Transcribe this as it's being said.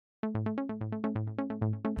Hello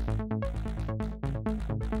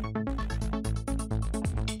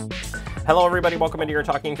everybody, welcome into your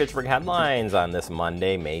Talking Fitchburg headlines on this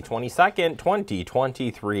Monday, May 22nd,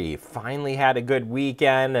 2023. Finally had a good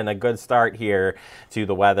weekend and a good start here to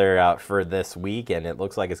the weather for this week, and it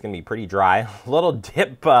looks like it's going to be pretty dry. A little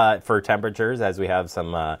dip for temperatures as we have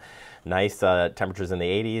some nice temperatures in the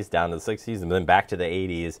 80s down to the 60s and then back to the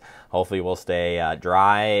 80s. Hopefully we'll stay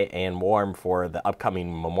dry and warm for the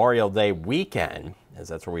upcoming Memorial Day weekend, as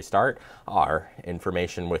that's where we start our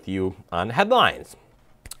information with you on headlines.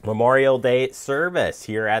 Memorial Day service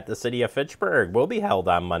here at the City of Fitchburg will be held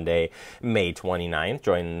on Monday, May 29th.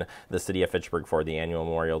 Join the City of Fitchburg for the annual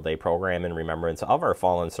Memorial Day program in remembrance of our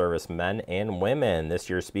fallen service men and women. This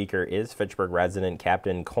year's speaker is Fitchburg resident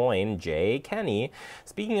Captain Coyne J. Kenny,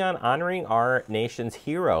 speaking on honoring our nation's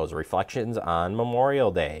heroes, reflections on Memorial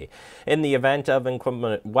Day. In the event of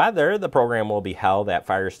inclement weather, the program will be held at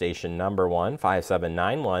Fire Station Number 1,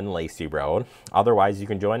 5791 Lacey Road. Otherwise, you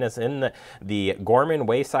can join us in the Gorman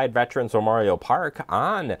Wayside Veterans Memorial Park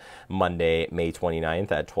on Monday, May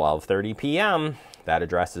 29th at 12:30 p.m. That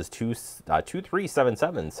address is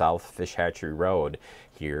 2377 South Fish Hatchery Road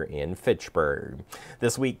here in Fitchburg.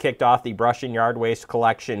 This week kicked off the Brush and Yard Waste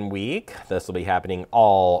Collection Week. This will be happening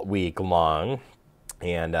all week long.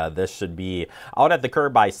 And this should be out at the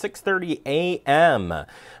curb by 6:30 a.m.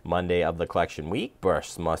 Monday of the collection week.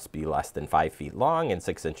 Brush must be less than 5 feet long and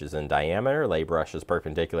 6 inches in diameter. Lay brushes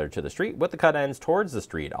perpendicular to the street with the cut ends towards the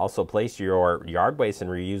street. Also place your yard waste in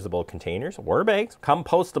reusable containers or bags,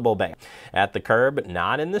 compostable bags, at the curb,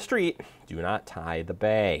 not in the street. Do not tie the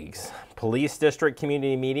bags. Police District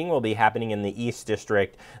Community Meeting will be happening in the East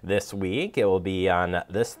District this week. It will be on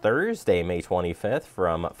this Thursday, May 25th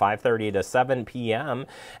from 5:30 to 7 p.m.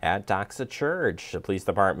 at Doxa Church. The Police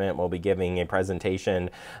Department will be giving a presentation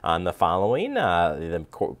on the following,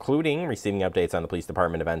 including receiving updates on the Police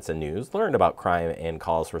Department events and news, learn about crime and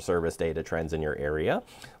calls for service data trends in your area,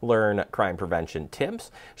 learn crime prevention tips,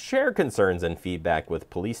 share concerns and feedback with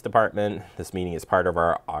Police Department. This meeting is part of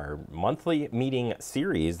our monthly meeting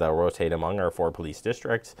series that will rotate among our 4 police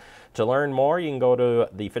districts. To learn more, you can go to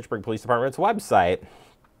the Fitchburg Police Department's website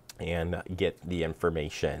and get the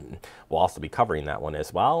information. We'll also be covering that one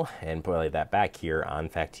as well and play that back here on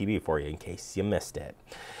Fact TV for you in case you missed it.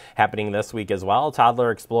 Happening this week as well,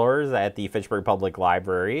 Toddler Explorers at the Fitchburg Public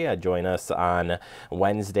Library. Join us on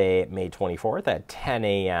Wednesday, May 24th at 10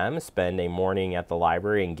 a.m. Spend a morning at the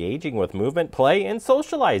library engaging with movement, play, and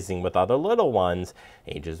socializing with other little ones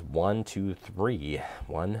ages 1 to 3.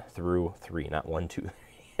 1 through 3, not 1, 2, 3.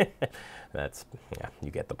 That's, yeah, you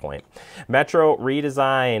get the point. Metro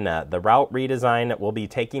Redesign. The route redesign will be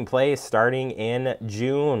taking place starting in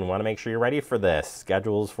June. Want to make sure you're ready for this.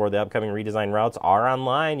 Schedules for the upcoming redesign routes are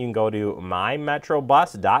online. You can go to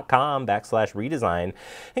mymetrobus.com/redesign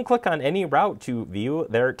and click on any route to view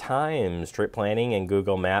their times. Trip planning and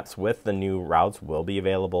Google Maps with the new routes will be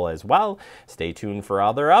available as well. Stay tuned for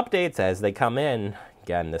other updates as they come in.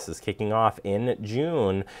 Again, this is kicking off in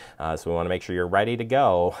June, so we want to make sure you're ready to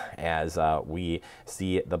go as we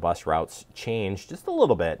see the bus routes change just a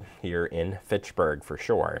little bit here in Fitchburg for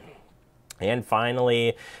sure. And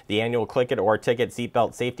finally, the annual Click It or Ticket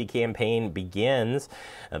Seatbelt Safety Campaign begins.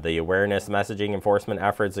 The awareness messaging enforcement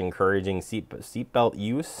efforts encouraging seatbelt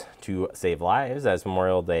use to save lives as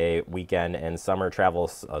Memorial Day weekend and summer travel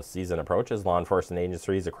season approaches. Law enforcement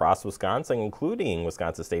agencies across Wisconsin, including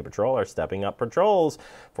Wisconsin State Patrol, are stepping up patrols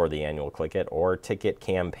for the annual Click It or Ticket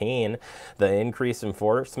campaign. The increased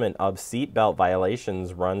enforcement of seatbelt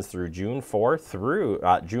violations runs through June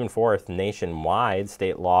 4th nationwide.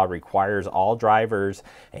 State law requires all drivers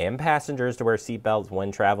and passengers to wear seatbelts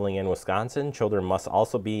when traveling in Wisconsin. Children must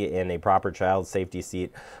also be in a proper child safety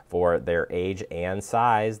seat for their age and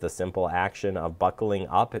size. The simple action of buckling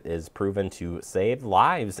up is proven to save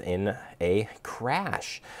lives in a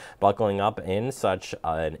crash. Buckling up in such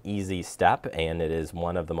an easy step, and it is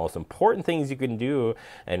one of the most important things you can do.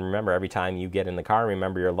 And remember, every time you get in the car,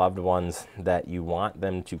 remember your loved ones, that you want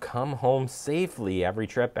them to come home safely every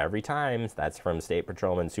trip, every time. That's from State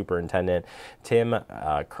Patrolman Superintendent Tim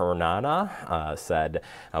Coronata said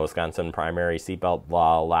Wisconsin primary seatbelt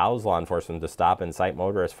law allows law enforcement to stop and cite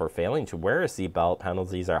motorists for failing to wear a seatbelt.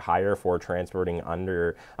 Penalties are higher for transporting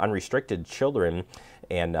unrestricted children,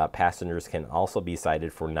 and passengers can also be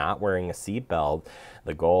cited for not wearing a seatbelt.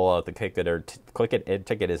 The goal of the Click It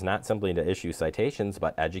ticket is not simply to issue citations,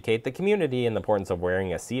 but educate the community in the importance of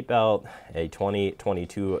wearing a seatbelt. A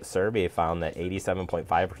 2022 survey found that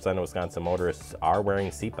 87.5% of Wisconsin motorists are wearing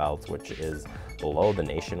seatbelts, which is below the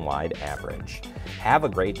nationwide average. Have a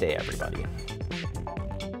great day, everybody.